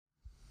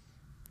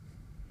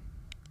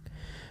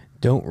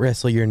Don't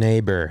Wrestle Your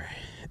Neighbor,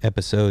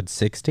 episode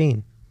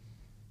 16.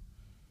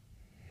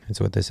 That's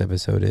what this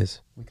episode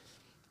is.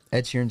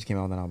 Ed Sheeran just came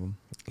out with an album.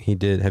 He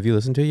did. Have you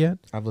listened to it yet?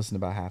 I've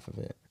listened to about half of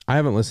it. I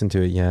haven't listened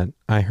to it yet.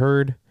 I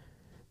heard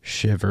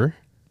Shiver,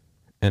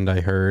 and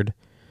I heard,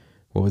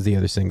 what was the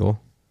other single?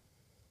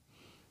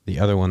 The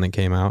other one that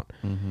came out.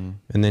 Mm-hmm.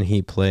 And then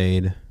he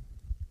played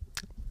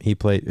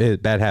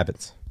Bad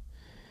Habits.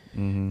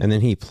 Mm-hmm. And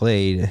then he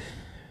played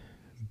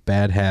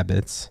Bad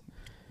Habits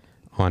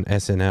on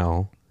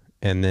SNL,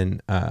 and then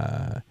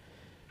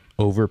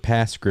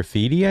Overpass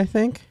Graffiti, I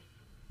think.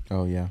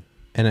 Oh, yeah.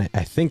 And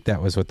I think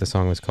that was what the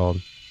song was called.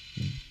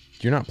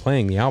 You're not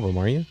playing the album,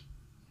 are you?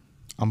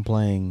 I'm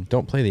playing.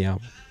 Don't play the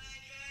album.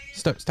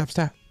 Stop.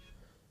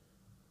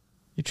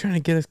 You trying to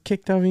get us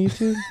kicked off of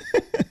YouTube?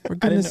 For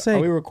goodness sake.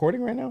 Are we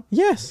recording right now?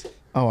 Yes.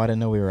 Oh, I didn't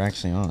know we were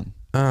actually on.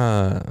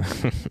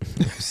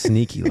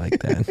 Sneaky like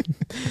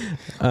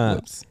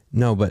that.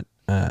 No, but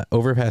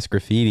Overpass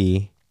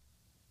Graffiti,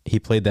 he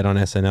played that on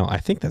SNL. I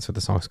think that's what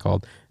the song's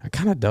called. I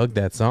kind of dug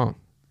that song.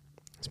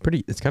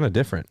 It's kind of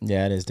different.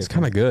 Yeah, it is different. It's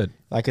kind of good.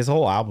 Like his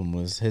whole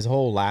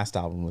last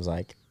album was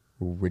like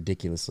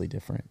ridiculously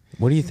different.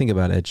 What do you think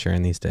about Ed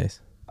Sheeran these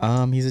days?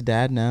 He's a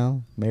dad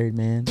now, married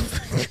man.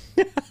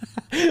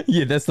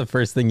 Yeah, that's the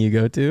first thing you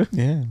go to.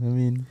 Yeah, I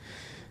mean,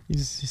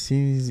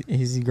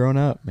 he's grown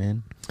up,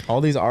 man.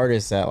 All these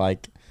artists that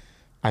like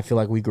I feel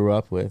like we grew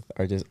up with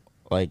are just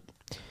like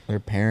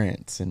their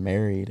parents and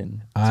married,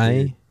 and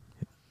I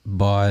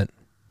bought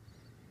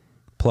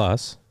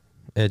Plus,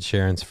 Ed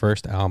Sheeran's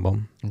first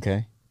album.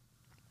 Okay.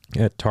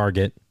 At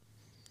Target.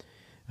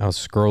 I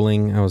was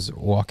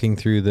walking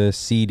through the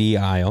CD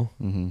aisle,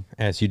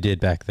 as you did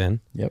back then.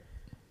 Yep.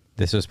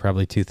 This was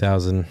probably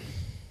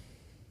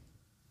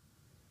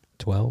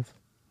 2012,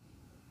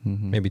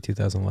 maybe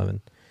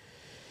 2011.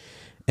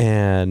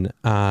 And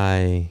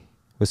I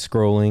was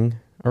scrolling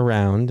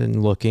around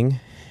and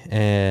looking,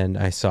 and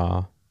I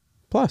saw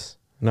Plus.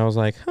 And I was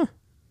like,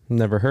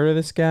 never heard of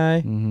this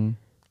guy. Mm-hmm.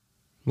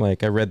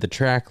 Like, I read the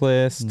track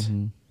list.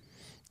 Mm-hmm.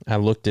 I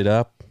looked it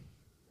up.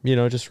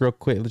 Just real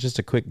quick, just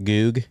a quick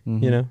Goog,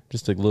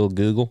 just a little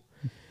Google.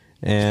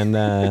 And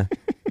I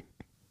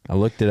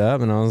looked it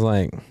up, and I was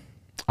like,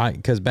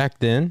 because back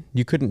then,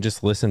 you couldn't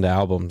just listen to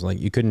albums.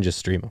 Like, you couldn't just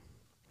stream them.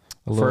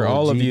 For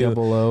all of you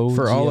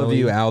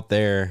out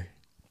there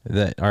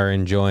that are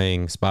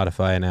enjoying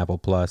Spotify and Apple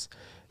Plus,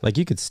 like,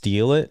 you could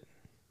steal it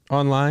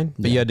online,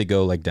 but you had to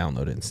go, like,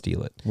 download it and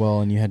steal it.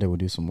 Well, and you had to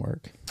do some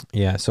work.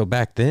 Yeah, so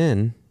back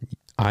then,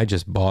 I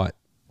just bought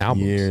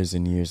albums. Years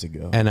and years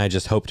ago. And I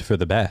just hoped for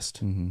the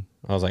best. Mm-hmm.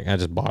 I was like, I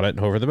just bought it and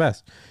hope for the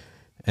best.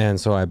 And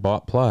so I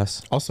bought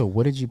Plus. Also,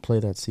 what did you play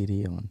that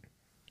CD on?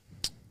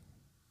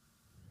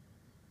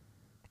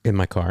 In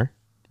my car.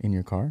 In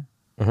your car?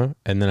 Uh-huh.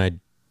 And then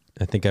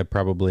I think I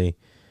probably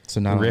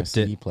not ripped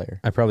on a CD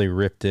player. I probably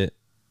ripped it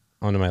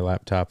onto my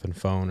laptop and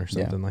phone or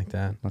something like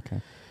that.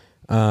 Okay.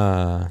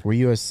 Were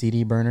you a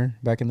CD burner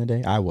back in the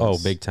day? I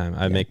was. Oh, big time.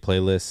 I make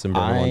playlists and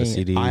burn them onto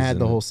CDs. I had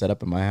the whole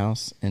setup in my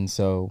house, and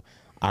so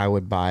I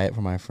would buy it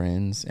for my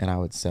friends, and I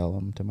would sell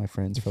them to my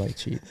friends for like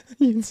cheap.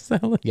 You'd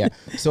sell it? Yeah.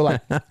 So like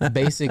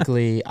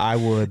basically I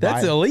would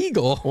That's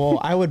illegal. Well,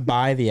 I would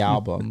buy the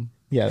album.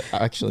 Yeah,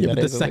 actually that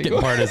is illegal. The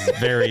second part is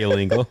very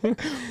illegal.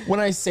 When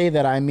I say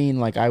that, I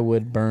mean like I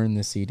would burn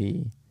the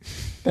CD.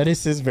 That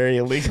is very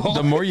illegal.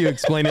 The more you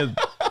explain it,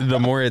 the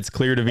more it's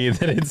clear to me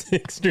that it's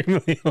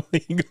extremely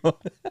illegal.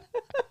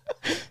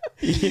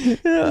 You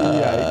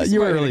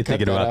weren't really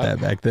thinking about that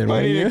back then.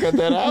 I need to cut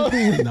that out.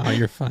 No,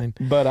 you're fine.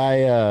 But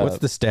what's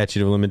the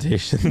statute of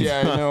limitations? Yeah,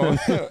 I know.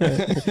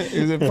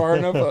 Is it far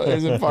enough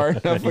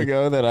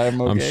ago that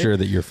I'm okay? I'm sure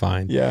that you're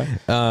fine. Yeah.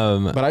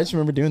 But I just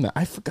remember doing that.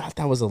 I forgot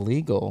that was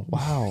illegal.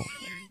 Wow.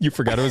 You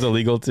forgot it was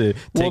illegal to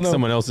take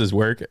someone else's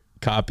work,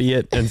 copy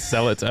it, and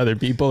sell it to other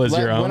people as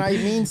your own? When I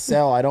mean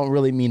sell, I don't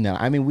really mean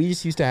that. I mean, we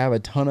just used to have a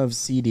ton of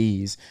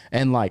CDs,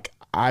 and like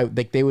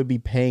they would be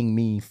paying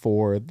me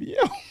for the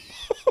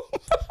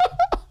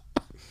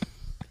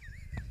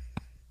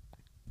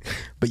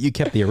But you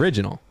kept the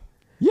original.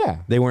 Yeah.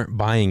 They weren't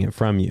buying it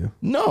from you.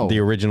 No. The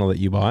original that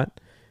you bought.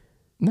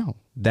 No.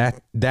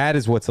 That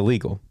is what's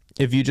illegal.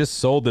 If you just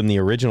sold them the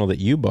original that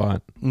you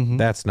bought,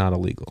 that's not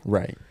illegal.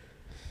 Right.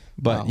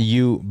 But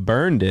you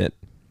burned it.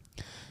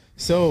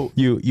 So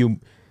you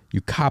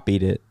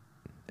copied it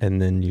and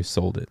then you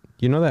sold it.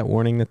 You know that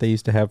warning that they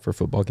used to have for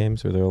football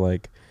games where they're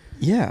like,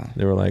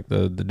 they were like,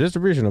 the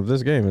distribution of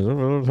this game is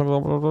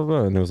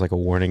and there was like a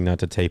warning not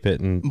to tape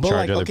it and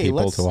charge other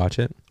people to watch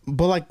it.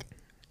 But like,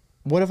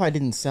 what if I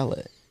didn't sell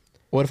it?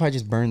 What if I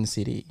just burned the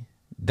CD?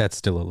 That's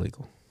still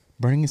illegal.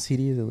 Burning a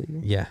CD is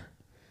illegal? Yeah.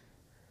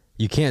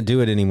 You can't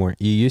do it anymore.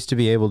 You used to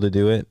be able to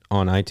do it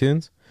on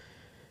iTunes.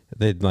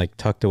 They'd like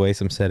tucked away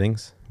some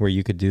settings where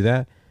you could do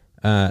that.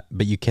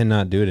 But you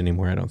cannot do it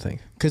anymore, I don't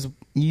think. Because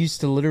you used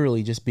to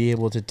literally just be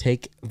able to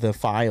take the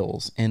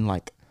files and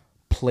like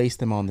place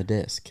them on the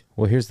disc.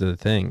 Well, here's the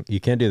thing. You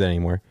can't do that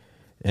anymore.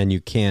 And you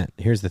can't.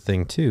 Here's the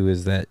thing too,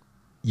 is that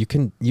you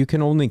can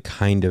only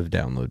kind of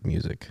download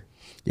music.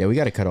 Yeah, we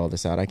got to cut all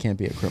this out. I can't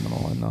be a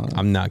criminal.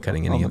 I'm not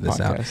cutting any of this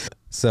out.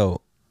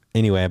 So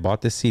anyway, I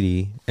bought this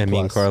CD, and me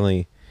and Plus.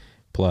 Carly,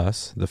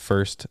 plus the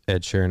first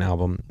Ed Sheeran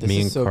album. This me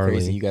is and so Carly,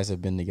 crazy. You guys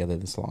have been together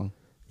this long.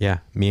 yeah,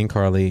 me and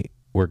Carly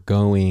were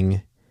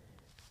going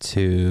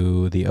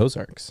to the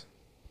Ozarks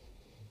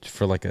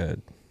for like a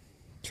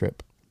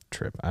Trip.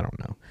 I don't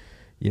know.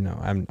 You know,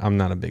 I'm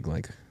not a big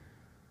like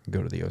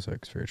go to the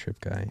Ozarks for a trip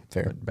guy.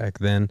 Fair. But back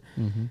then,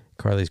 Mm-hmm.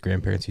 Carly's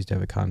grandparents used to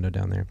have a condo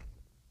down there.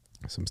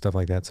 Some stuff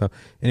like that. So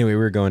anyway, we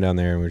were going down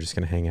there and we were just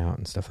going to hang out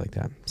and stuff like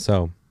that.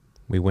 So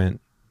we went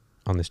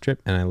on this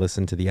trip and I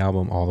listened to the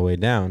album all the way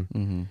down.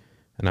 Mm-hmm.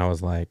 And I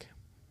was like,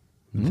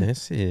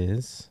 this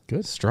is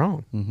Good.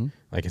 strong. Mm-hmm.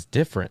 Like it's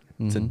different.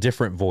 It's a Mhm.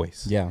 different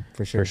voice. Yeah,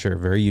 for sure. For sure.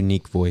 Very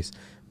unique voice.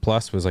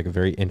 Plus was like a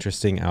very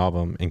interesting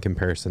album in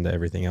comparison to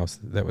everything else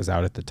that was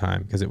out at the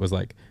time. Because it was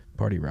like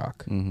party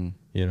rock, Mm-hmm.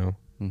 you know?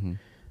 Mm-hmm.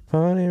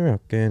 Party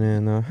rocking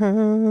in the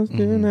house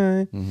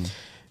tonight. Mm-hmm.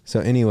 So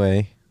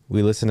anyway,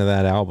 we listened to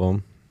that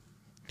album.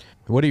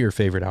 What are your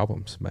favorite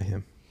albums by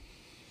him?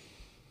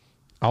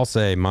 I'll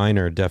say mine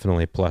are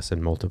definitely Plus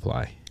and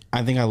Multiply.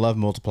 I think I love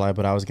Multiply,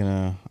 but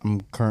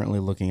I'm currently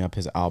looking up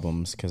his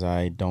albums because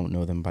I don't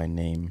know them by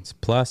name. It's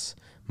Plus,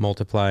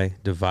 Multiply,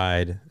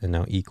 Divide, and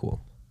now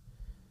Equal.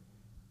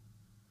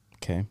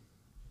 Okay.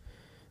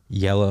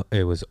 Yellow,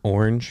 it was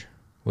orange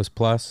was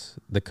Plus,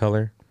 the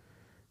color.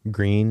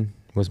 Green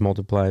was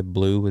Multiply.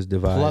 Blue was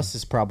Divide. Plus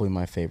is probably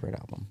my favorite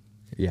album.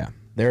 Yeah.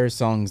 There are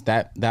songs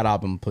that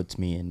album puts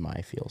me in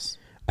my feels.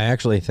 I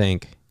actually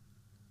think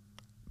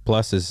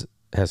Plus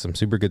has some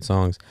super good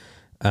songs.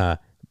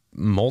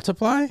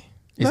 Multiply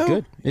It's though,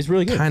 good. It's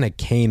really good. kind of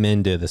came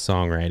into the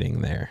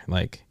songwriting there.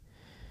 Like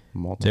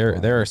Multiply.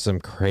 there are some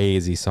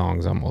crazy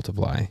songs on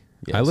Multiply. I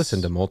Yes.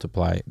 listened to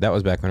Multiply. That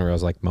was back when I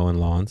was like mowing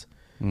lawns.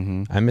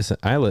 Mm-hmm.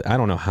 I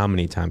don't know how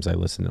many times I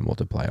listened to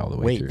Multiply all the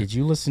way Wait, through. did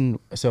you listen?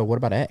 So what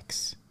about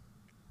X?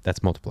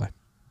 That's Multiply.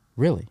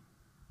 Really?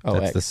 Oh,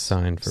 That's X. the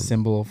sign for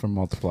Symbol for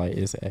Multiply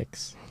is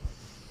X.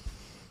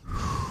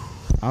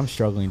 I'm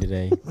struggling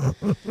today.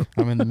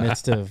 I'm in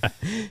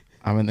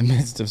the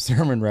midst of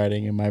sermon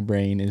writing, and my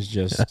brain is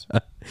just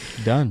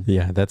done.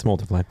 Yeah, that's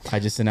Multiply. I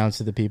just announced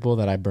to the people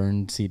that I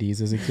burned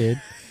CDs as a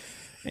kid,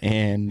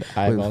 and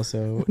I've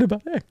What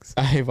about X?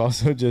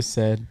 also just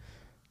said,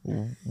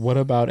 "What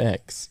about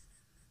X?"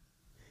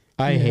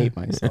 I hate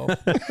myself.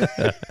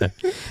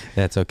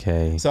 That's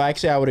okay. So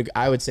actually,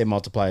 I would say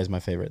Multiply is my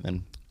favorite.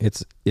 Then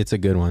It's a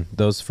good one.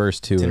 Those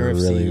first two Tenor are of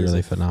C really, is really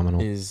a- phenomenal.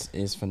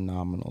 is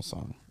phenomenal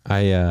song.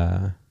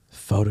 I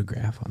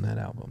Photograph on that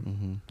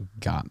album Mm-hmm.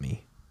 got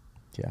me.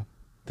 Yeah.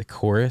 The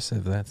chorus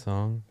of that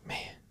song, man,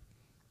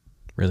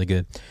 really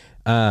good.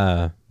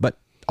 But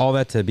all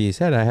that to be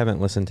said, I haven't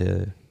listened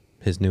to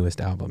his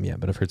newest album yet,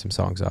 but I've heard some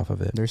songs off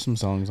of it. There's some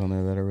songs on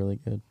there that are really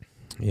good.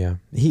 Yeah,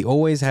 he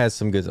always has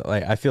some good.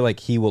 Like I feel like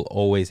he will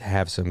always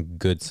have some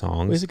good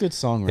songs. He's a good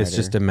songwriter. It's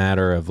just a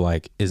matter of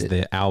like, is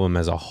the album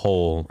as a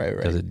whole,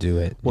 Right. does it do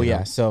it? Well, you yeah.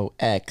 know? So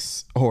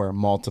X or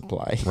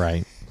Multiply,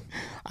 Right.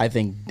 I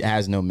think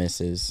has no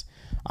misses.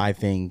 I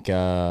think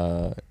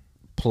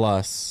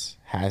Plus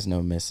has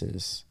no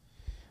misses.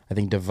 I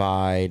think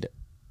Divide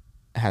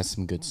has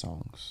some good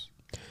songs.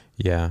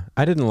 Yeah,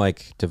 I didn't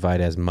like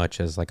Divide as much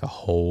as like a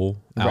whole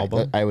album,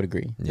 Right, I would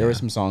agree. There Yeah. were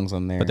some songs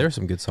on there, but there are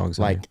some good songs.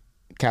 on like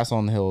Castle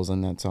on the Hills,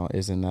 and that song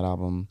is in that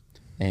album.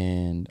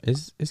 And there.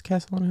 Is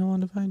Castle on a Hill on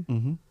Divide?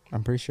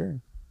 I'm pretty sure.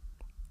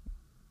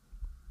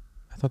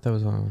 I thought that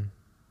was on.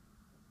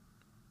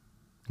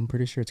 I'm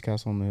pretty sure it's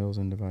Castle on the Hills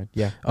and Divide.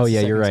 Yeah. Oh it's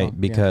the yeah, you're second right. song.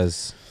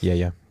 Because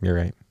you're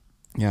right.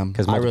 Yeah,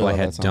 Because I Multiply really love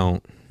had that song.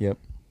 Don't Yep.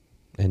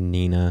 and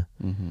Nina,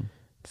 Mm-hmm.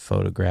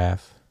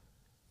 Photograph.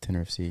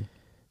 Tenor of C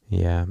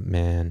Yeah,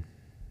 man,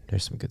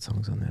 there's some good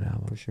songs on that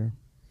album. for sure.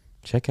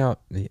 Check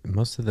out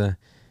most of the.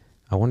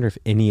 I wonder if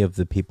any of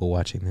the people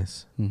watching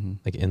this, Mm-hmm.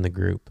 like in the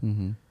group,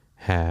 Mm-hmm.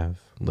 have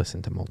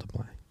listened to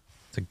Multiply.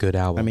 It's a good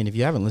album. I mean, if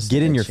you haven't listened,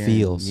 get to in Ed your Sheeran,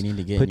 feels. You need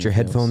to get Put in your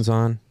feels. headphones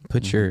on.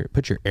 Put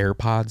Mhm. your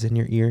AirPods in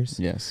your ears.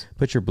 Yes.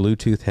 Put your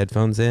Bluetooth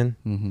headphones in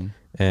Mm-hmm.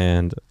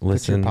 and Put your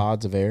listen.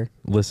 pods of air.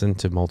 Listen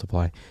to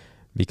Multiply,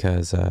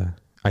 because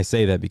I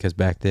say that because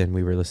back then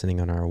we were listening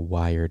on our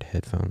wired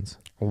headphones,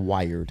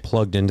 Wired.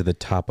 plugged into the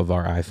top of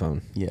our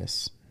iPhone,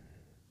 Yes.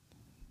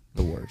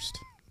 The worst.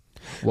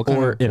 What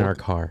or in what- our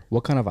car.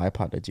 What kind of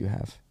iPod did you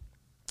have?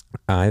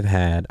 I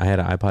had an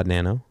iPod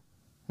Nano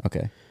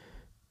Okay.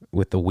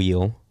 with the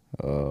wheel.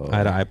 Oh. I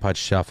had an iPod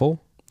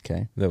Shuffle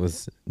Okay. that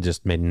was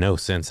just made no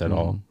sense at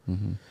all.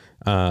 Mm-hmm.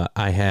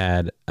 I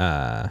had,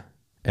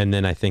 and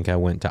then I think I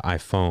went to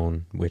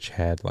iPhone, which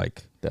had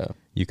like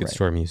you could right.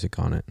 store music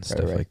on it and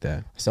stuff right. like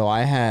that. So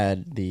I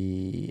had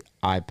the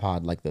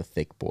iPod, like the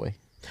thick boy.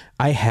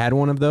 I had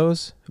one of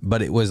those,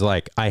 but it was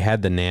like I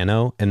had the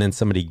Nano, and then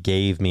somebody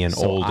gave me an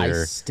So older. I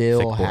still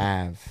thick boy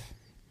have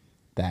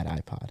that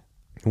iPod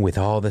with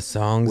all the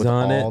songs with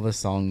on all it. the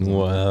songs. On it.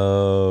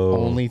 Whoa!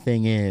 Only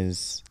thing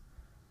is,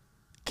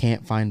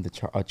 can't find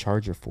a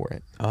charger for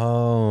it.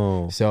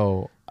 Oh,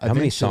 So how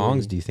many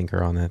songs do you think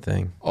are on that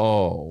thing?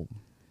 Oh,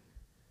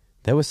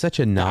 That was such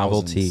a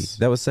novelty. Thousands.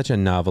 That was such a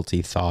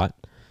novelty thought.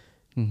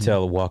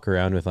 to walk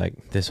around with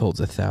like, this holds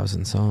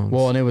 1,000 songs.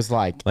 Well, and it was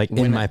like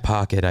in my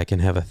pocket, I can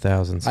have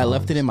 1,000 songs. I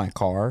left it in my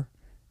car.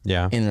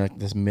 Yeah. In like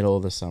this middle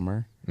of the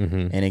summer,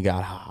 and it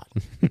got hot,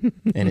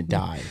 and it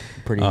died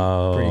pretty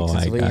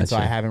extensively. And so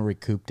I haven't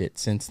recouped it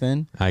since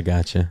then. I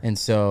gotcha. And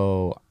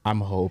so I'm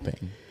hoping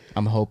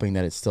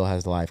that it still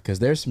has life, because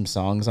there's some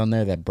songs on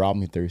there that brought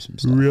me through some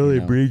stuff.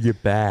 Really bring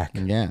it back.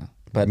 Yeah.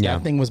 But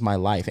that thing was my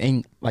life.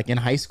 And like in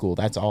high school,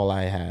 that's all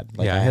I had.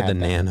 Like, I had the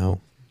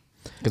Nano.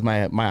 Because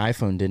my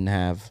iPhone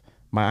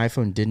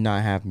did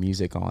not have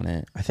music on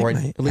it. I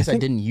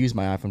didn't use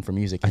my iPhone for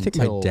music. I think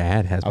my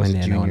dad has my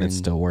Nano and it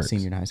still works.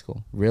 Senior in high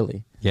school.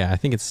 Really? Yeah, I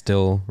think it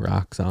still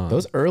rocks on.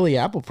 Those early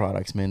Apple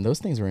products, man, those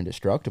things were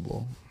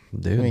indestructible.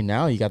 Dude. I mean,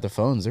 now you got the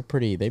phones.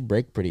 They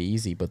break pretty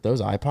easy. But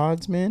those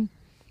iPods, man,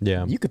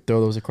 yeah, you could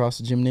throw those across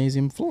the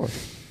gymnasium floor.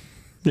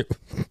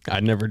 I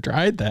never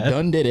tried that.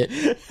 Done did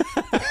it.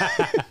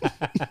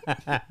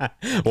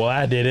 Well,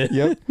 I did it.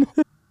 Yep.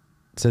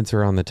 Since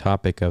we're on the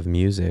topic of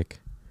music,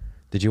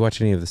 did you watch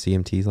any of the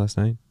CMTs last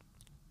night?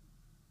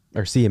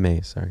 Or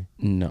CMAs, sorry.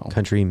 No.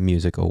 Country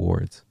Music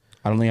Awards.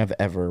 I don't think I've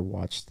ever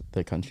watched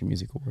the Country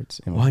Music Awards.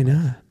 Why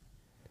not?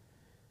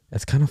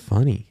 It's kind of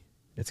funny.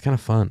 It's kind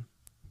of fun.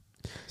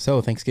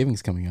 So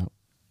Thanksgiving's coming up.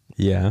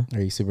 Yeah.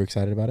 Are you super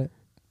excited about it?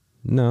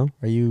 No.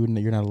 You're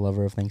not a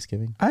lover of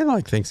Thanksgiving? I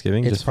like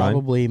Thanksgiving. It's just fine.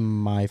 probably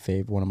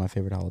one of my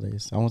favorite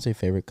holidays. I won't say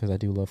favorite because I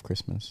do love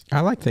Christmas. I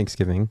like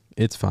Thanksgiving.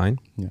 It's fine.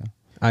 Yeah.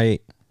 I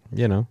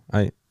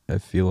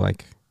feel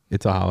like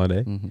it's a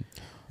holiday. Mm-hmm.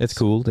 It's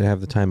cool to have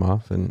the time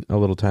off and a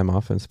little time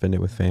off and spend it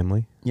with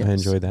family. Yes. I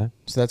enjoy that.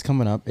 So that's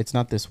coming up. It's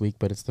not this week,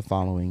 but it's the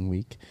following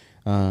week.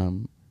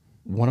 Want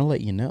to let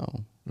you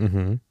know,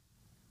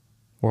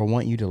 or I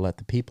want you to let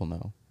the people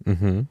know.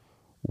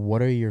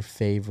 What are your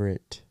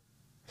favorite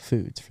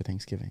foods for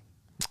Thanksgiving?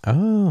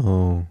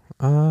 Oh,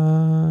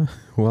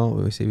 well,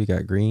 we see we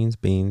got greens,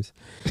 beans.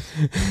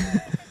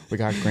 We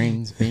got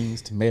greens,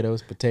 beans,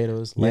 tomatoes,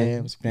 potatoes,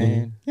 lambs,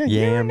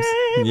 yams.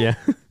 Yeah.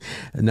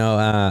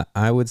 No,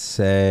 I would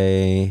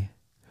say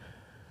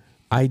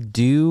I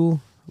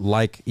do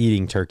like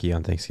eating turkey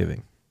on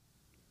Thanksgiving.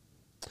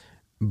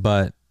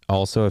 But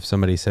also, if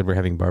somebody said we're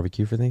having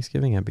barbecue for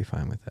Thanksgiving, I'd be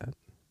fine with that.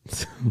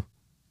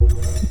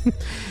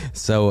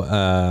 So,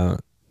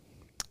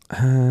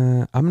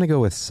 I'm going to go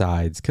with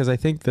sides, because I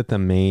think that the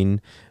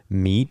main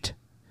meat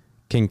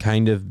can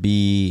kind of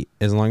be,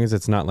 as long as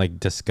it's not like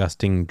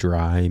disgusting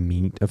dry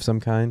meat of some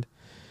kind,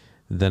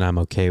 then I'm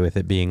okay with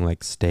it being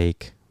like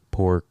steak,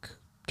 pork,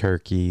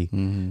 turkey,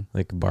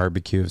 like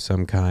barbecue of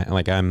some kind.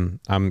 Like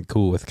I'm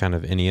cool with kind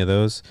of any of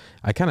those.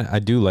 I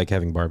do like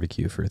having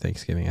barbecue for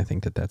Thanksgiving. I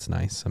think that that's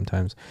nice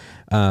sometimes.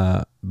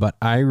 But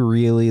I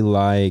really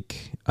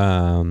like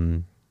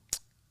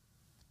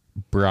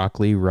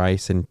broccoli,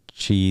 rice, and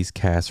cheese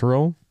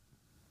casserole.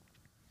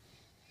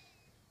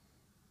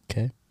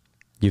 Okay.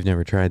 You've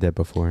never tried that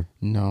before?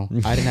 No.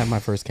 I didn't have my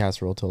first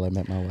casserole till I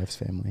met my wife's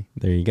family.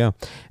 There you go.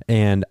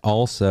 And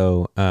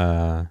also,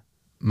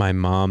 my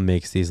mom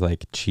makes these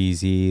like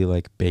cheesy,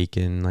 like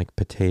bacon, like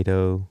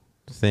potato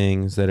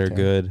things that are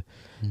good.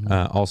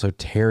 Also,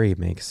 Terry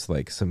makes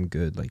like some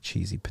good, like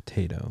cheesy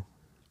potato.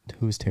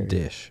 Who's Terry?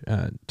 Dish.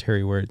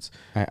 Terry Words.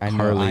 I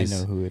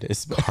know who it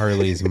is.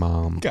 Harley's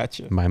mom.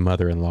 Gotcha. My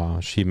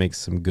mother-in-law. She makes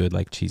some good,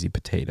 like cheesy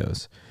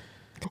potatoes.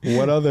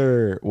 What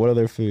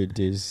other food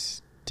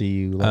do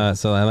you like?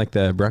 So I like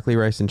the broccoli,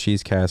 rice, and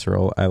cheese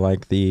casserole. I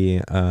like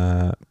the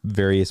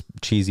various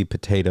cheesy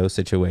potato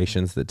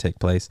situations that take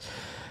place.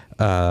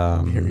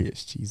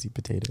 Various cheesy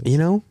potatoes. You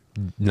know,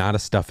 not a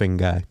stuffing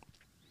guy.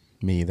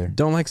 Me either.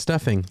 Don't like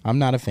stuffing. I'm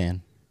not a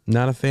fan.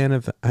 Not a fan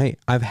of.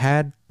 I've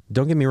had.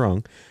 Don't get me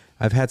wrong.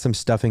 I've had some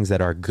stuffings that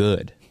are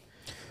good,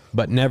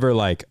 but never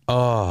like,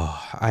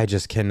 oh, I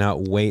just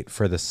cannot wait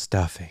for the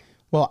stuffing.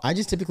 Well, I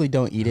just typically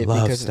don't eat it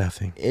because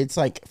stuffing. It's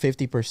like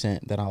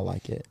 50% that I'll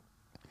like it.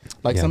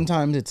 Like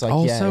sometimes it's like,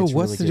 also, it's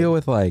what's really the good. deal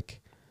with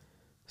like,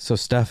 so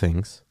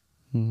stuffings?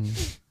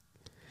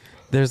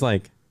 There's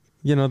like,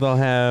 they'll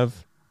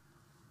have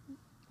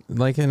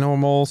like a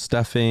normal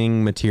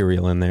stuffing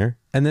material in there,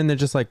 and then they're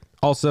just like,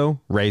 also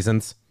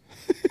raisins,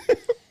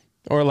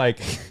 or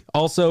like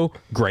also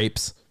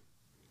grapes.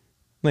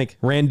 Like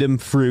random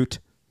fruit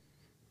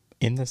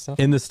in the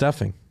stuffing? In the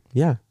stuffing.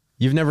 Yeah.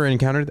 You've never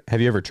encountered? Have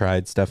you ever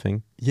tried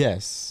stuffing?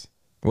 Yes.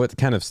 What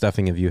kind of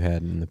stuffing have you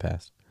had in the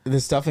past? The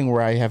stuffing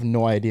where I have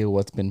no idea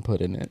what's been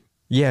put in it.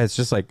 Yeah, it's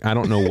just like, I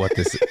don't know what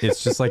this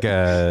it's just like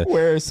a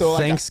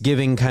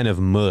Thanksgiving kind of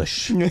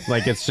mush.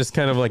 Like it's just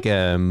kind of like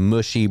a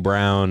mushy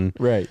brown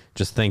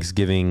just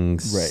Thanksgiving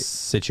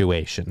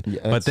situation. Yeah,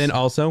 but then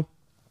also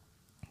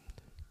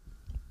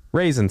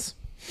raisins.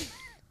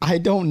 I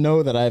don't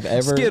know that I've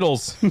ever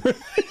Skittles.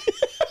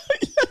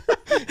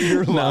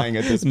 You're lying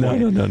at this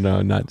point.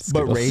 No, not Skittles.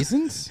 But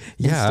raisins?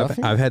 Yeah,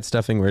 I've had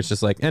stuffing where it's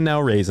just like, and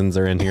now raisins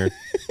are in here.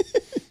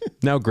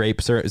 Now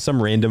grapes or some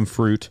random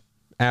fruit,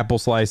 apple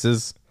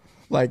slices.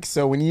 Like,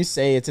 so when you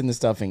say it's in the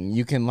stuffing,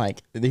 you can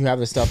like, you have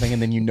the stuffing and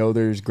then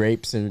there's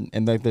grapes and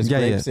like there's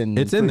grapes and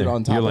it's fruit in there.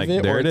 on top You're like, of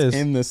it, there or it it's is.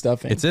 in the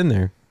stuffing. It's in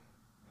there.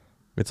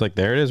 It's like,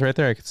 there it is right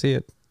there. I can see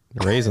it.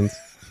 Raisins.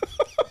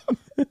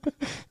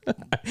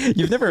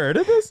 You've never heard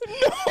of this?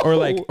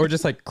 No. Or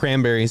just like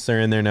cranberries are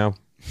in there now.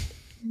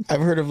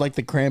 I've heard of like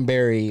the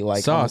cranberry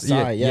like Sauce.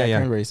 Yeah,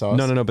 cranberry sauce.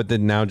 No. But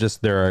then now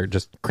there are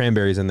just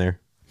cranberries in there.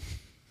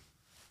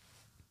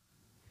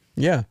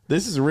 Yeah.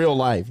 This is real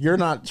life. You're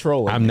not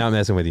trolling. I'm not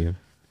messing with you.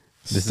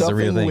 This is a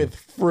real Stuffing thing. with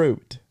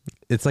fruit.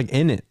 It's like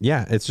in it.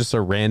 Yeah. It's just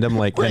a random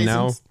like, and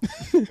now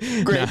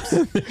Grapes.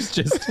 there's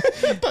just,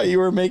 I thought you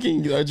were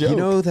making a joke. you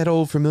know, that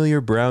old familiar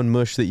brown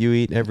mush that you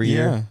eat every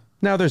year? Yeah.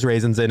 Now there's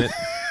raisins in it.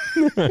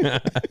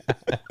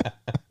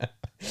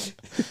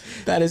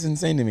 That is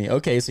insane to me.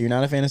 Okay, so you're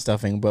not a fan of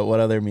stuffing, but what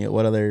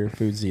other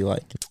foods do you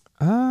like?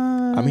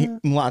 I mean,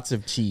 lots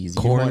of cheese.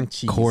 You want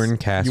cheese. Corn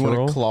casserole. You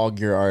want to clog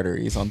your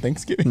arteries on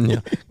Thanksgiving.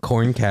 Yeah.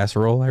 Corn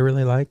casserole I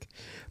really like.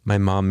 My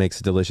mom makes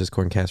a delicious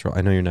corn casserole.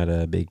 I know you're not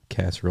a big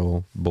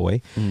casserole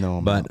boy. No,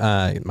 but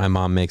my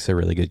mom makes a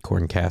really good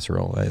corn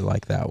casserole. I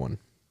like that one.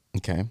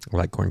 Okay. I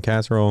like corn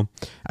casserole.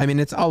 I mean,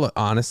 it's all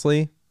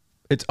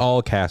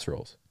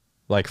casseroles.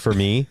 Like for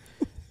me,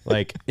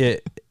 like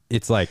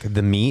it's like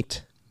the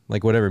meat,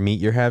 like whatever meat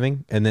you're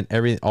having, and then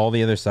all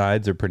the other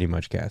sides are pretty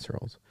much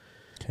casseroles.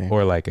 Okay.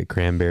 Or like a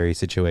cranberry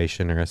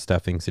situation or a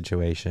stuffing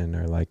situation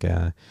or like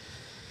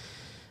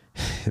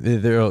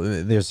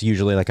there's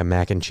usually like a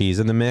mac and cheese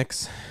in the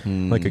mix,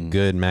 like a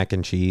good mac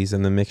and cheese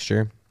in the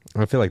mixture.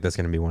 I feel like that's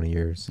going to be one of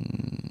yours.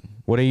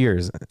 What are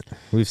yours?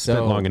 We've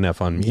spent long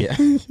enough on me. Yeah.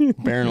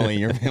 Apparently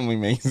your family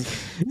makes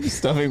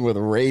stuffing with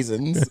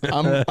raisins.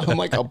 I'm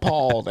like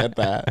appalled at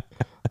that.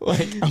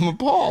 Like, I'm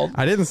appalled.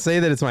 I didn't say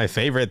that it's my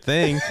favorite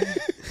thing.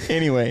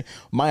 Anyway,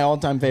 my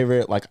all-time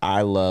favorite, like,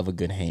 I love a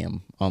good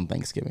ham on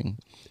Thanksgiving.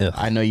 Ugh.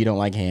 I know you don't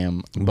like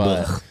ham,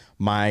 but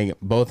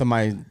both of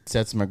my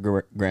sets of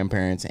my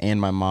grandparents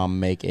and my mom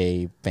make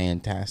a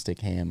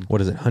fantastic ham. What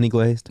is it? Honey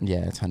glazed? Yeah,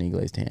 it's honey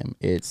glazed ham.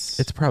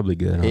 It's probably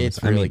good.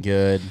 It's really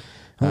good.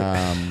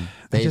 I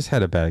just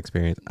had a bad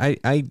experience.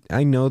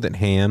 I know that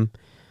ham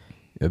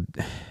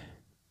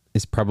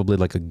is probably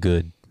like a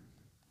good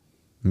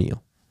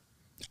meal.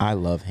 I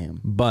love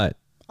ham, but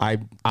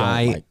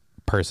I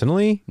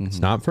personally, it's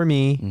not for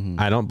me.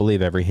 I don't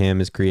believe every ham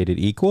is created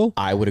equal.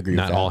 I would agree with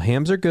that. Not all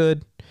hams are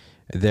good.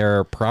 There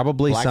are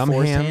probably Black some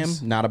Forest hams.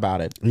 ham, not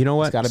about it. You know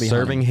what? It's gotta be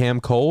serving honey.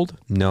 ham cold?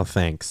 No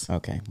thanks.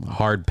 Okay. Well,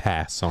 Hard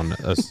pass on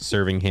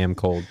serving ham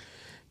cold.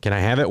 Can I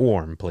have it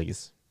warm,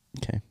 please?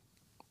 okay.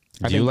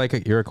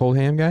 You're a cold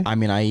ham guy? I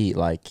mean, I eat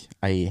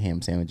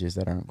ham sandwiches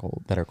that aren't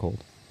cold. That are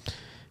cold.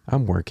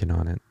 I'm working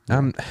on it.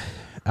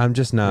 I'm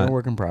just not. You're a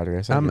work in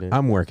progress.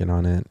 I'm working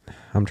on it.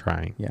 I'm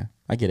trying. Yeah,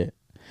 I get it.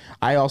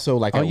 I also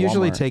like. I'll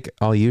usually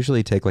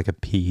take like a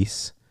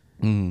piece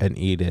and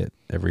eat it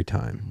every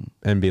time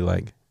and be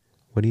like,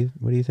 what do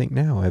you think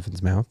now,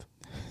 Evan's mouth?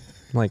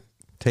 I'm like,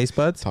 taste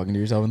buds? Talking to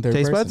yourself in third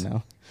Taste person buds?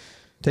 now.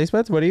 Taste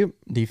buds? What do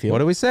you feel? What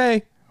do we say?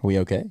 Are we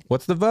okay?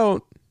 What's the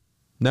vote?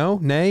 No?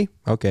 Nay?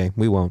 Okay,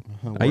 we won't.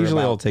 I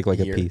usually will take like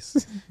a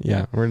piece.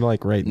 Yeah, we're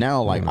like right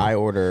now. Like I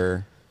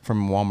order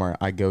from Walmart.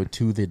 I go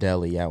to the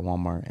deli at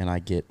Walmart and I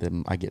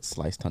get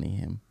sliced honey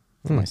ham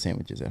for my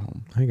sandwiches at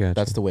home. I got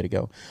That's you. the way to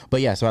go. But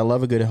yeah, so I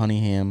love a good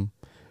honey ham.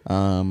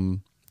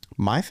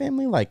 My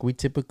family, like we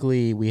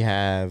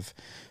have.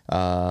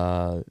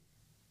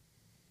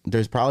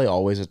 There's probably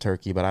always a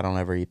turkey, but I don't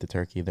ever eat the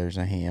turkey. There's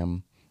a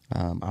ham.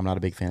 I'm not a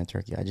big fan of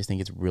turkey. I just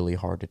think it's really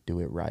hard to do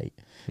it right.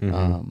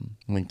 I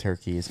think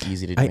turkey is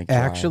easy to make dry. I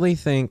actually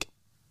think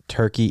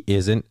turkey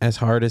isn't as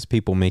hard as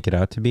people make it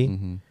out to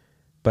be,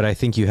 but I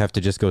think you have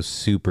to just go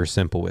super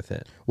simple with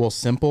it. Well,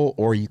 simple,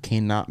 or you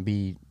cannot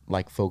be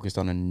like focused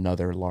on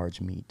another large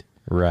meat.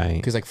 Right.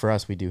 Because like for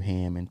us, we do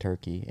ham and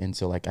turkey. And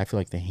so like I feel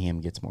like the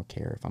ham gets more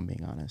care, if I'm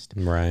being honest,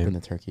 right, than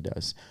the turkey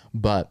does.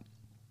 But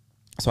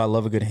so I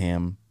love a good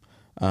ham.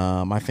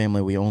 My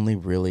family, we only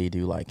really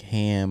do like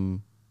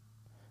ham,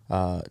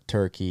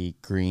 turkey,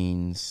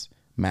 greens,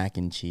 mac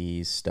and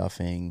cheese,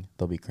 stuffing.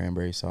 There'll be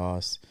cranberry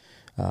sauce,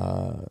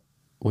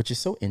 which is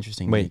so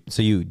interesting. Wait,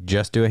 so you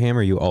just do a ham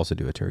or you also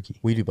do a turkey?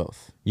 We do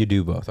both. You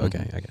do both.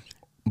 Okay, I got you.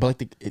 But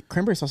like the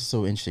cranberry sauce is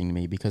so interesting to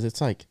me because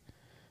it's like,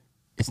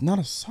 it's not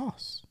a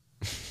sauce.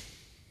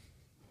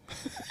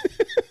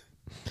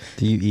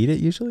 Do you eat it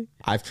usually?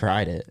 I've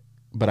tried it,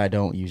 but I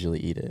don't usually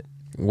eat it.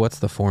 What's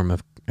the form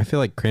of? I feel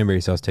like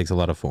cranberry sauce takes a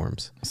lot of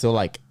forms. So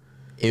like,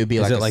 it would be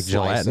Is like it a like slice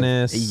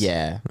gelatinous?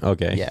 Yeah.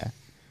 Okay. Yeah.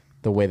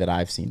 The way that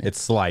I've seen it.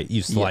 It's sliced.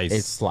 You slice. Yeah,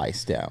 it's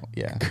sliced out.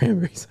 Yeah.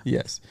 Cranberry sauce.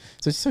 Yes.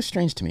 So it's so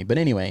strange to me. But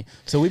anyway,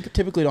 so we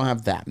typically don't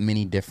have that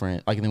many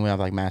different. Like then we have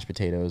like mashed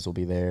potatoes will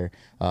be there.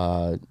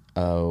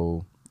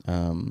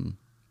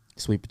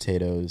 Sweet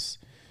potatoes.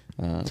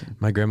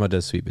 My grandma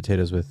does sweet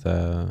potatoes with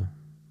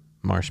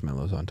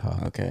marshmallows on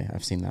top. Okay,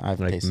 I've seen that. I've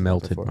like tasted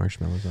melted that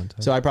marshmallows on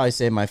top. So I'd probably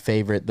say my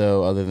favorite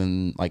though, other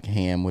than like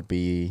ham, would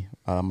be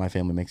my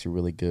family makes a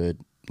really good.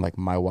 Like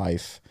my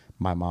wife,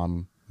 my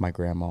mom, my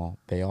grandma,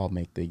 they all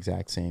make the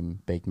exact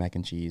same baked mac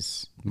and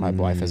cheese. My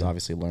wife has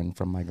obviously learned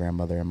from my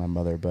grandmother and my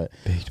mother, but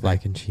baked like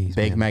mac and cheese.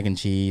 baked mac and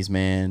cheese,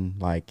 man,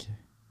 like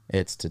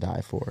it's to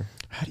die for.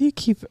 How do you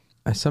keep?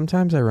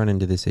 Sometimes I run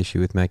into this issue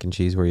with mac and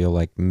cheese where you'll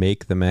like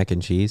make the mac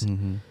and cheese,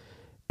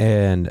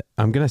 And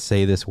I'm going to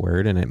say this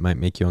word and it might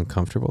make you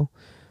uncomfortable,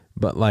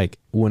 but like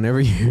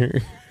whenever you're,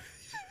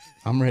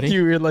 I'm ready.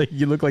 you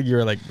look like you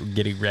were like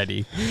getting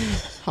ready.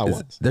 How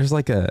was? There's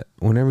like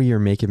whenever you're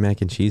making mac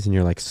and cheese and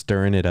you're like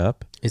stirring it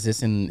up. Is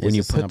this in, when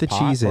you put the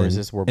cheese in,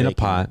 in a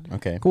pot.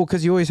 Okay. Cool.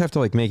 Cause you always have to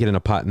like make it in a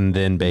pot and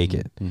then bake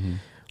it.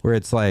 Where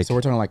it's like, so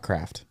we're talking like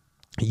Kraft.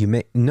 You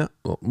make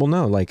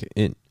like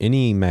in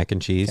any mac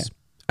and cheese. Okay.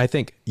 I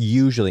think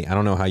usually, I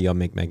don't know how y'all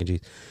make mac and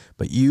cheese,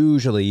 but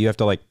usually you have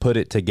to like put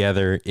it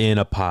together in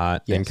a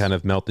pot and kind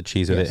of melt the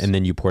cheese with it, and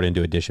then you pour it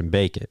into a dish and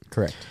bake it.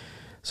 Correct.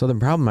 So the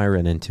problem I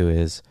run into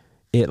is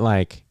it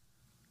like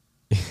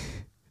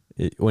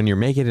when you're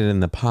making it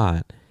in the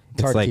pot,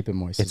 it's hard like to keep it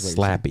moist. It's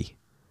slappy.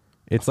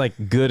 It's like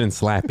good and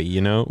slappy,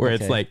 you know, where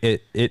it's like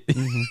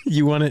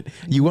you want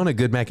a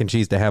good mac and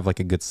cheese to have like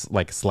a good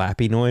like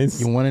slappy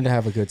noise. You want it to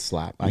have a good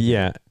slap.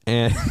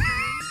 And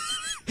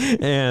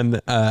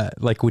and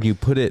like when you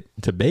put it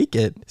to bake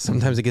it,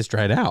 sometimes it gets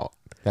dried out.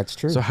 That's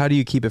true. So how do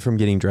you keep it from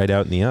getting dried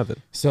out in the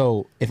oven?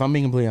 So if I'm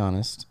being completely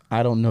honest,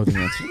 I don't know the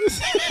answer to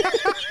this.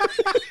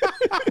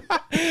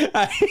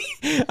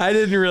 I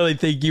didn't really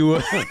think you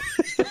would.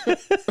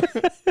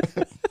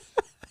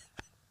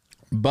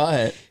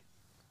 But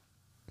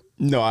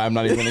no, I'm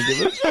not even going to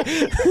give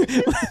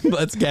it.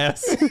 Let's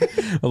guess.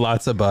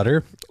 Lots of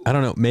butter. I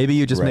don't know. Maybe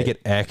you just make it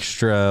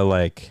extra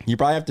like. You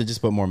probably have to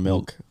just put more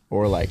milk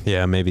or like.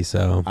 Yeah, maybe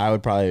so. I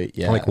would probably,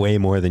 like way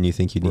more than you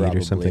think you need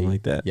or something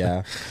like that.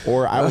 Yeah.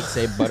 Or I would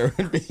say butter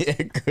would be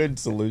a good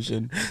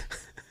solution.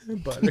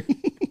 Butter.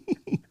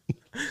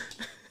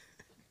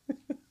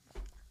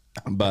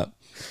 But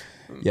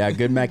yeah,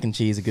 good mac and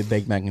cheese, a good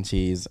baked mac and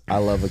cheese. I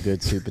love a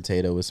good sweet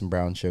potato with some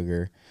brown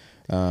sugar.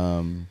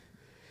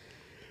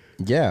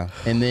 Yeah,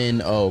 and then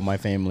my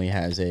family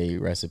has a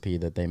recipe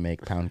that they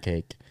make pound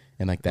cake,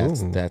 and like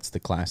that's the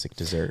classic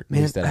dessert.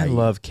 Man, that I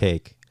love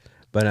cake,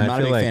 but I'm not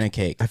a big fan of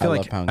cake. I feel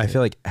love pound cake. I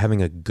feel like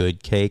having a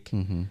good cake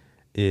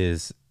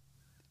is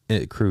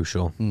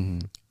crucial,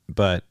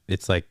 but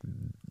it's like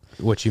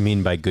what you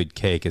mean by good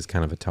cake is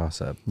kind of a toss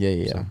up.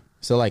 Yeah.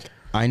 So like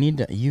I need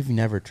to. You've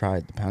never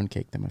tried the pound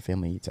cake that my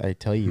family eats. I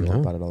tell you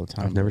about it all the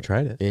time. I've never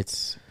tried it.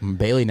 It's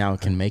Bailey now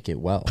can make it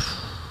well,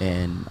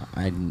 and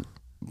I.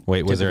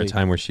 Wait, was there a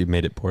time where she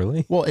made it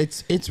poorly? Well,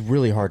 it's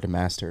really hard to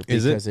master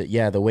because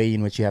the way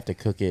in which you have to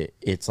cook it,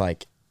 it's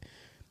like,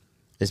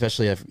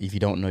 especially if you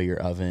don't know your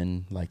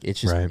oven, like it's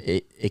just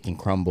it can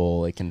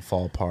crumble, it can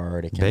fall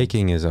apart.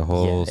 Baking is a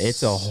whole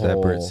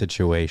separate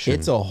situation.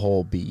 It's a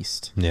whole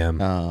beast. Yeah.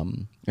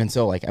 And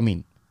so like I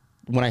mean,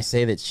 when I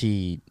say that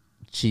she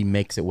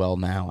makes it well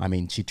now, I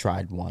mean she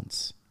tried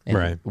once, and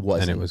it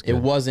wasn't. It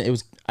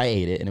was. I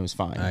ate it and it was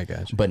fine. I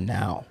got you. But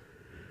now.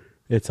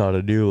 It's on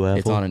a new level.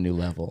 It's on a new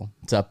level.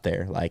 It's up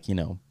there. Like,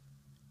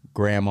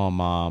 grandma,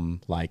 mom,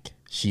 like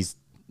she's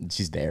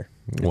there.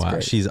 It's wow.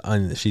 great. She's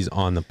on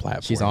the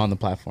platform. She's on the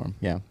platform.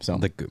 Yeah. So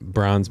the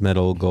bronze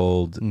medal,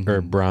 gold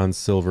or bronze,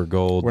 silver,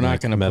 gold. We're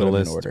not going to put them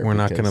in order. We're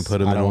not going to put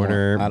them in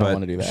order. I don't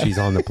want to do that. She's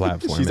on the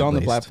platform. She's on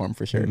the platform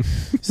for sure.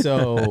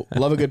 So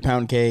love a good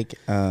pound cake.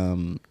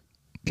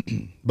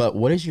 But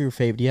what is your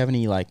favorite? Do you have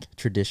any like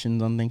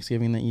traditions on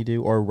Thanksgiving that you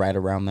do or right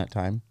around that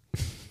time?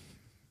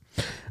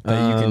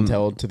 That you can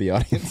tell to the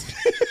audience.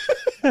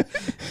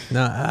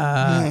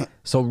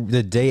 So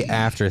the day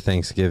after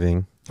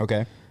Thanksgiving,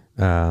 okay,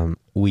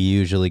 we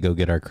usually go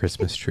get our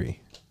Christmas tree.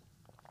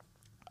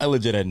 I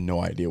legit had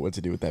no idea what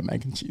to do with that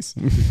mac and cheese.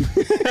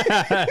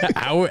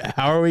 How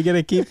are we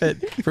gonna keep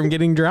it from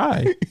getting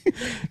dry?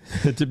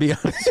 To be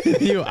honest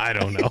with you, I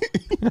don't know.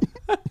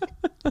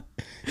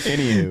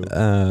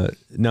 Anywho,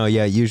 no,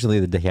 yeah, usually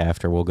the day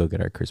after we'll go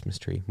get our Christmas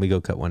tree. We go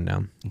cut one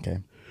down. Okay.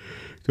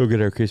 Go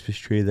get our Christmas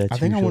tree. I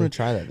think I want to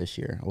try that this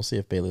year. We'll see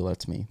if Bailey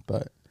lets me,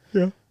 but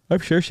yeah, I'm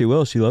sure she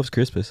will. She loves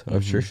Christmas.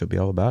 I'm sure she'll be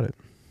all about it.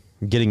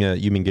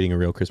 You mean getting a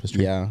real Christmas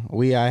tree? Yeah,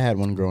 I had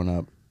one growing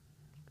up,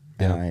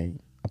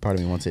 and a part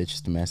of me wants it. It's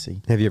just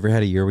messy. Have you ever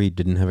had a year where you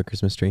didn't have a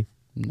Christmas tree?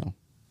 No.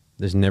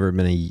 There's never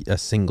been a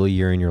single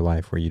year in your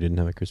life where you didn't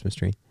have a Christmas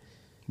tree?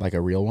 Like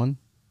a real one?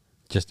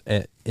 Just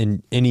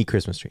in any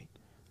Christmas tree?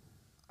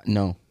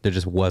 No. There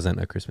just wasn't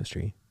a Christmas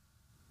tree?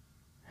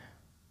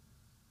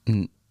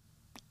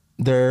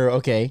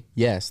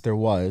 Yes, there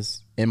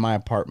was. In my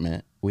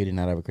apartment, we did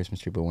not have a Christmas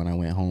tree, but when I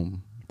went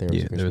home, there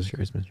was a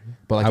Christmas tree.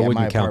 But like I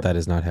wouldn't count that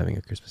as not having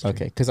a Christmas tree.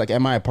 Okay, because like at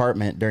my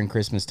apartment during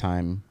Christmas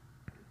time,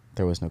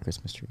 there was no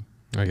Christmas tree.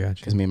 I got you.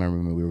 Because me and my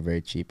roommate, we were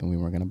very cheap, and we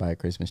weren't going to buy a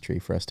Christmas tree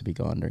for us to be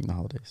gone during the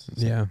holidays.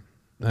 So. Yeah,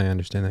 I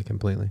understand that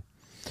completely.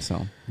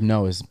 So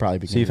no, it's probably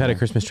because. So you've had a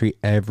Christmas tree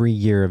every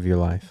year of your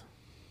life.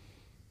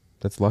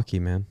 That's lucky,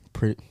 man.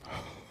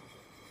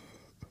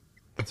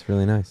 That's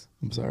really nice.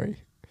 I'm sorry.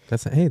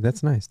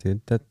 That's nice,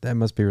 dude. That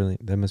must be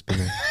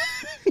nice.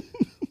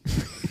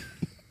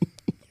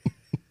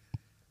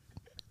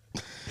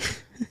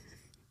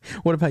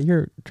 What about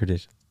your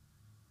tradition?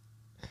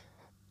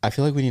 I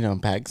feel like we need to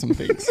unpack some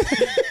things.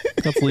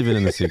 Let's leave it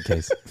in the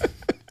suitcase.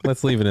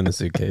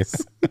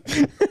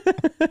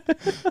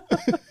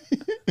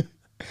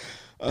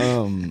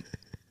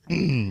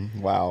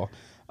 Wow.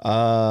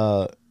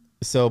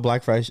 So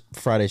Black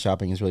Friday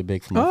shopping is really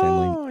big for my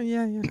family. Oh,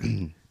 yeah,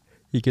 yeah.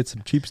 You get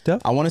some cheap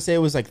stuff? I want to say it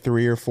was like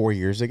 3 or 4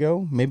 years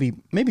ago, maybe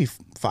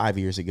 5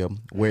 years ago,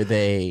 where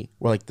they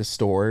were like the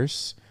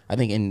stores. I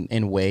think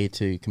in way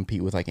to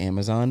compete with like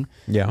Amazon.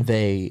 Yeah.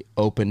 They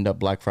opened up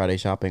Black Friday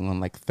shopping on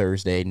like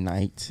Thursday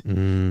night. Yeah.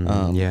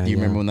 Do you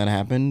remember when that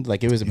happened?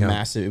 Like it was a Yeah.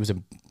 massive. It was a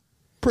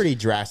pretty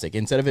drastic.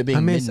 Instead of it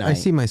being midnight. I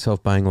see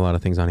myself buying a lot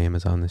of things on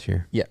Amazon this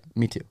year. Yeah,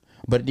 me too.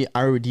 But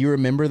do you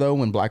remember though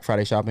when Black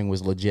Friday shopping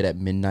was legit at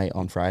midnight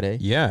on Friday?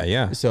 Yeah,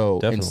 yeah. So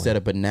definitely.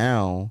 but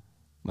now,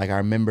 like I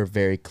remember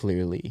very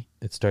clearly.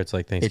 It starts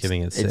like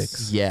Thanksgiving at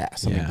 6. Yeah,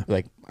 something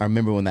like I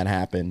remember when that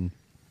happened,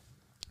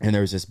 and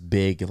there was this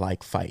big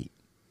like fight,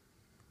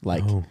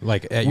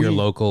 like at your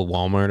local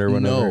Walmart or whatever.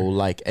 No,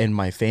 like in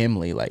my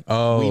family, like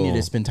we need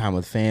to spend time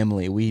with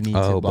family. We need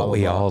to. Blah, but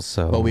we blah,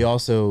 blah. we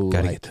also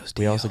gotta like, get those deals.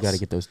 We also got to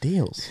get those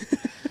deals.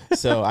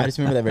 So I just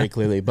remember that very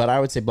clearly. But I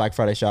would say Black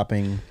Friday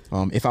shopping.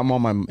 If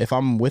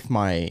I'm with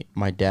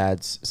my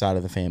dad's side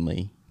of the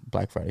family,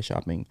 Black Friday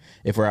shopping.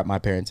 If we're at my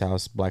parents'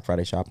 house, Black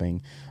Friday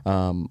shopping.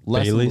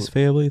 Bailey's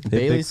family,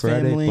 Bailey's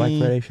family, Black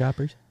Friday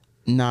shoppers.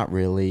 Not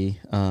really.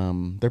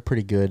 They're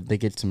pretty good. They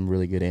get some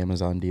really good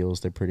Amazon deals.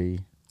 They're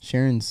pretty.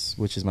 Sharon's,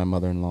 which is my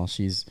mother-in-law,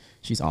 she's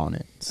on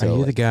it. So Are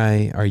you the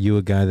guy? Are you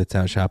a guy that's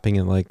out shopping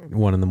at like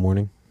 1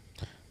 a.m?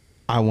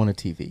 I want a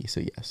TV,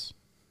 so yes.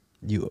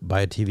 You buy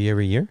a TV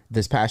every year?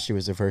 This past year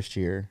was the first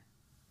year,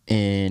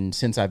 and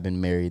since I've been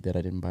married, that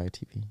I didn't buy a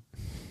TV.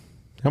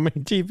 How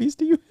many TVs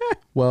do you have?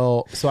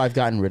 Well, so I've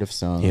gotten rid of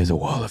some. He has a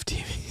wall of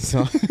TVs.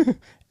 So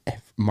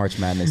March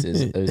Madness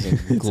is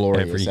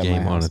glorious. Every at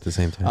game my on house. at the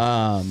same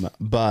time.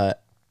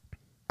 But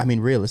I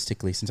mean,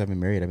 realistically, since I've been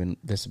married,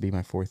 this will be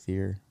my 4th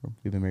year.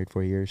 We've been married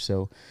 4 years,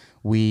 so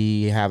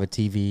we have a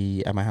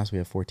TV at my house. We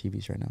have 4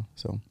 TVs right now.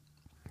 So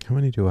how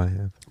many do I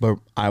have? But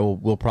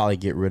we'll probably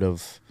get rid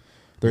of.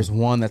 There's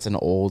one that's an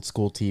old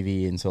school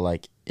TV, and so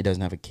like it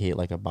doesn't have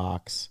a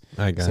box.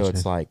 I got So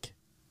it's like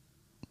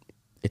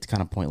it's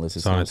kind of pointless.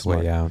 It's on its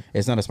way out.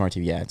 It's not a smart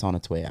TV. Yeah, it's on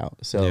its way out.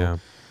 So yeah.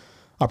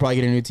 I'll probably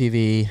get a new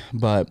TV,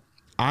 but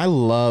I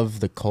love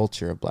the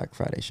culture of Black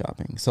Friday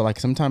shopping. So like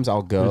sometimes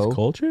I'll go. There's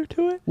culture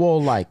to it? Well,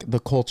 like the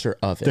culture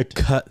of it. The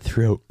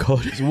cutthroat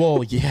culture.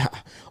 Well, yeah.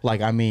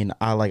 Like I mean,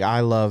 I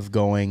love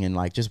going and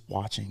like just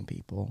watching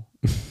people.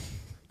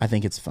 I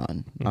think it's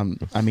fun.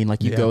 I mean,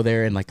 like you go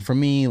there and like for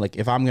me, like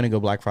if I'm gonna go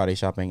Black Friday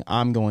shopping,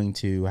 I'm going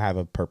to have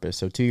a purpose.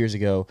 So 2 years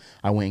ago,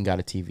 I went and got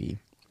a TV.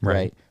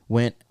 Right.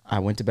 I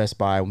went to Best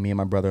Buy. Me and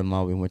my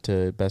brother-in-law, we went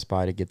to Best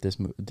Buy to get this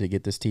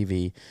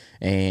TV,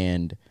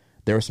 and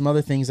there were some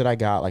other things that I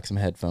got, like some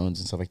headphones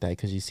and stuff like that,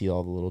 because you see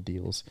all the little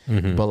deals.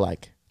 Mm-hmm. But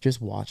like just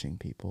watching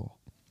people,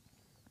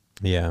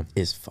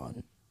 is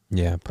fun.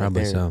 Yeah,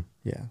 probably so.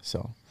 Yeah.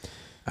 So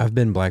I've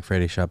been Black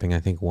Friday shopping, I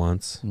think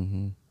once.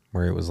 Mm-hmm.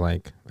 Where it was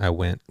like I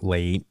went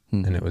late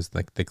and it was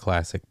like the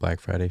classic Black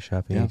Friday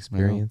shopping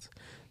experience,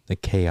 the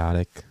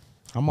chaotic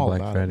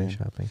Black Friday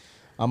shopping.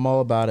 I'm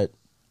all about it.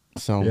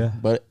 So,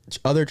 but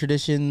other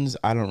traditions,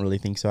 I don't really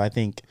think so. I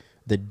think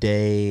the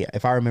day,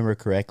 if I remember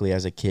correctly,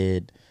 as a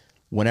kid,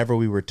 whenever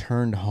we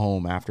returned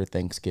home after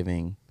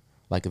Thanksgiving,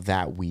 like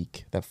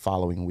that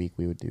following week,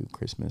 we would do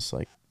Christmas,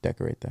 like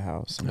decorate the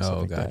house. And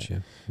stuff like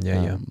gotcha.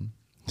 That. Yeah.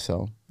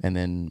 So, and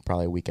then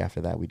probably a week after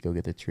that, we'd go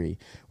get the tree.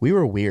 We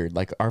were weird.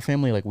 Like our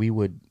family, like we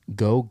would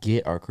go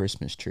get our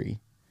Christmas tree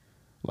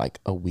like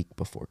a week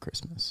before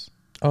Christmas.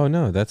 Oh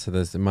no, that's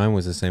mine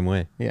was the same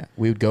way. Yeah,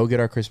 we would go get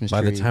our Christmas tree.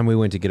 By the time we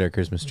went to get our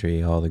Christmas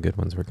tree, all the good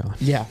ones were gone.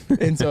 Yeah,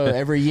 and so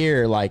every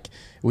year, like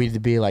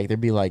there'd be like,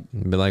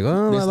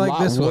 oh, I like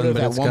this one,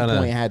 but at it's one kind of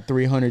point had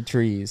 300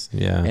 trees.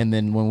 Yeah, and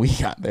then when we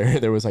got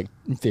there was like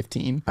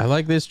 15. I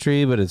like this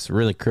tree, but it's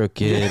really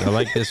crooked. I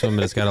like this one,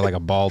 but it's got like a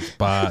bald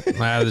spot.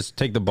 Just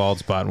take the bald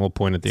spot and we'll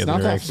point at the other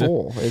direction. It's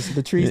not that full.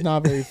 The tree's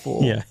not very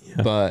full. Yeah,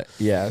 but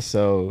yeah.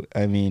 So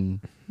I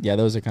mean. Yeah,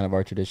 those are kind of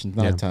our traditions.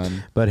 Not a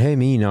ton. But hey,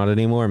 not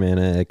anymore, man.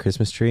 A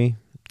Christmas tree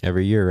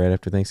every year right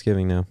after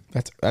Thanksgiving now.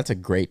 That's a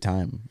great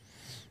time.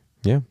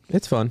 Yeah,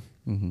 it's fun.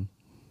 Mm-hmm.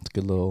 It's a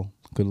good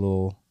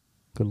little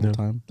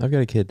time. I've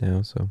got a kid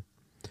now, so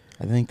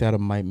I think that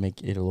might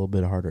make it a little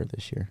bit harder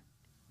this year.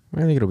 I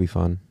think it'll be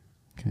fun.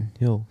 Okay.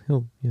 He'll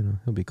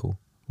be cool.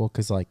 Well,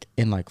 because like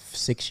in like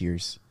 6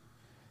 years,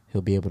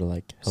 he'll be able to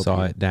like help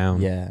saw it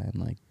down. Yeah, and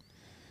like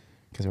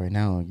because right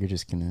now you're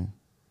just gonna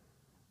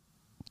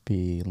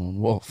be a lone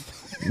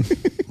wolf.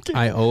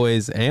 I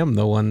always am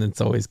the one that's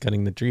always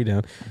cutting the tree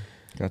down.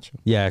 Gotcha.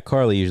 Yeah,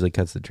 Carly usually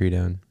cuts the tree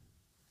down.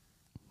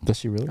 Does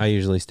she really? I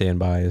usually stand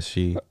by as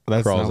she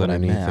crawls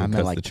underneath and I meant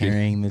cuts like the tree.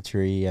 carrying the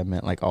tree. I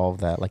meant like all of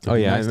that. Like I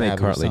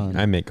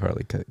make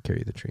Carly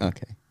carry the tree.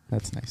 Okay,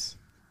 that's nice.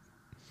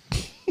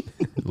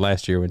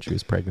 Last year when she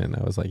was pregnant,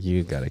 I was like,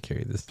 "You got to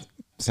carry this."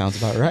 Sounds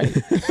about right.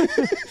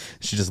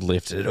 She just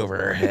lifted it over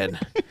her head.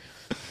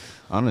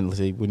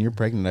 Honestly, when you're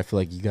pregnant, I feel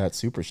like you got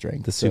super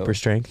strength. The super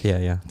strength?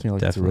 Yeah. I feel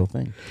like it's a real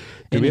thing.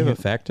 Do we have a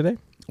fact today?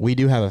 We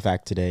do have a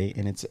fact today,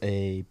 and it's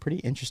a pretty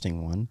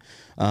interesting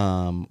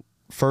one.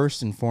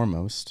 First and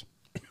foremost,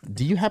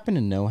 do you happen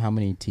to know how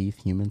many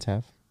teeth humans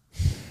have?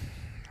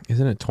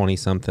 Isn't it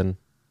 20-something?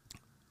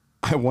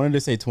 I wanted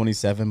to say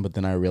 27, but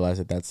then I realized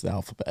that that's the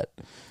alphabet.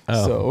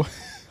 Oh. So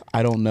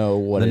I don't know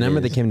what The it number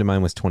is. that came to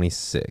mind was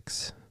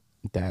 26.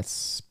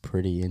 That's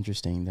pretty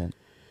interesting that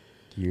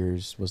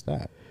yours was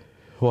that.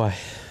 Why?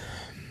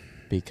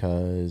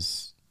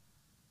 Because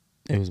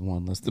it was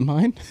one less than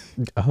mine.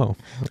 Oh,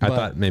 I But-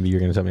 thought maybe you were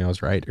going to tell me I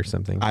was right or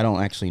something. I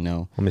don't actually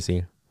know. Let me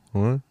see.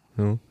 1,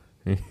 2,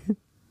 3,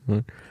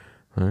 4,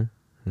 5,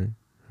 6,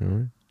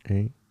 7,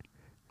 8,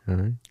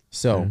 9,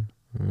 So,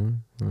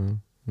 10.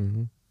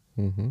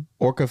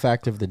 orca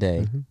fact of the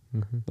day.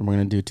 We're going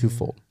to do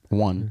twofold.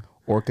 One,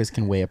 orcas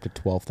can weigh up to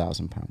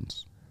 12,000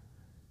 pounds.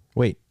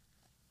 Wait,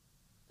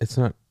 it's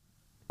not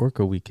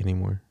Orca Week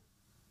anymore.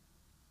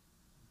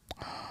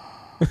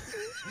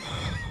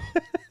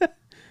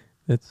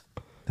 That's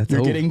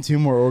You're over. getting 2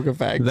 more orca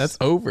facts. That's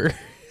over.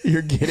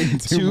 You're getting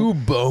Two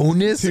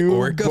bonus two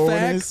Orca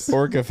bonus facts.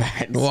 Orca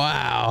facts.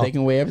 Wow. They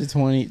can weigh up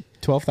to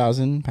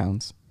 12,000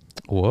 pounds.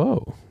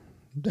 Whoa,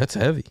 that's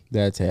heavy.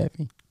 That's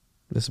heavy.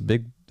 That's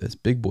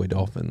big boy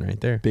dolphin right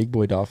there. Big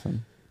boy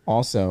dolphin.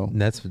 Also,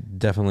 That's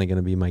definitely going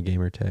to be my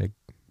gamer tag.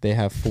 they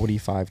have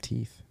 45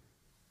 teeth.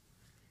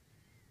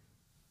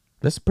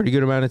 That's a pretty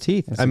good amount of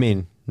teeth. That's I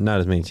mean, not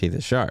as many teeth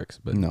as sharks,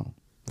 but No,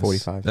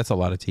 45. That's a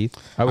lot of teeth.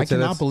 I would say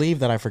cannot that's- believe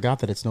that I forgot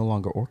that it's no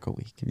longer Orca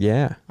Week.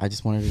 Yeah. I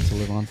just wanted it to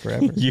live on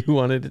forever. You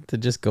wanted it to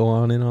just go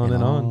on and on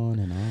and on.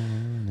 and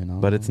on and on.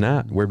 But it's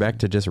not. We're back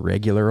to just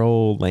regular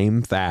old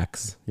lame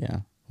facts. Yeah.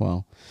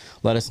 Well,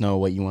 let us know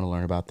what you want to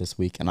learn about this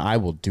week, and I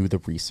will do the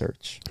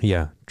research.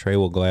 Yeah. Trey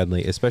will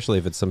gladly, especially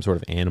if it's some sort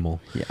of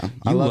animal. Yeah.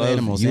 I love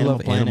animals. You Animal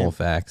love Planet. animal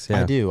facts.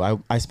 Yeah. I do.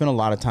 I spent a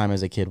lot of time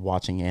as a kid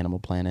watching Animal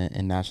Planet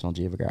and National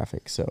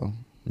Geographic, so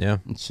Yeah.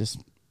 it's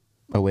just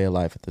a way of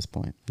life at this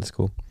point. That's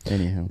cool.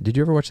 Anywho. Did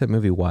you ever watch that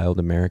movie Wild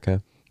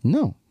America?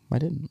 No, I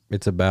didn't.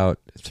 It's about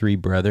 3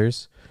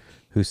 brothers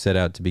who set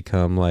out to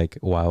become like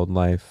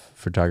wildlife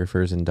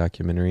photographers and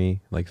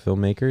documentary like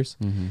filmmakers.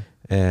 Mm-hmm.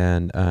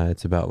 And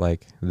it's about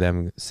like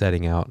them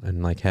setting out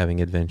and like having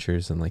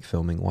adventures and like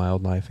filming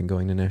wildlife and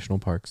going to national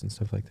parks and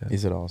stuff like that.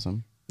 Is it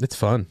awesome? It's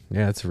fun.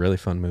 Yeah, it's a really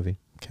fun movie.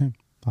 Okay.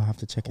 I'll have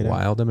to check it out.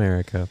 Wild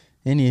America.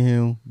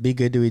 Anywho, be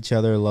good to each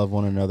other, love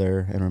one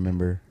another, and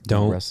remember,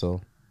 Don't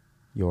wrestle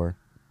your...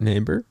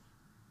 Neighbor.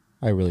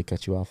 I really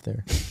cut you off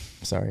there.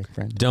 Sorry,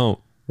 friend. Don't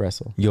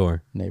Wrestle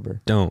your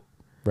neighbor. don't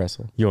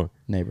Wrestle your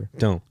neighbor.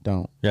 don't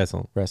Don't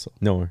wrestle wrestle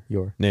nor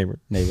your neighbor.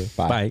 neighbor.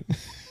 Bye.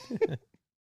 Bye.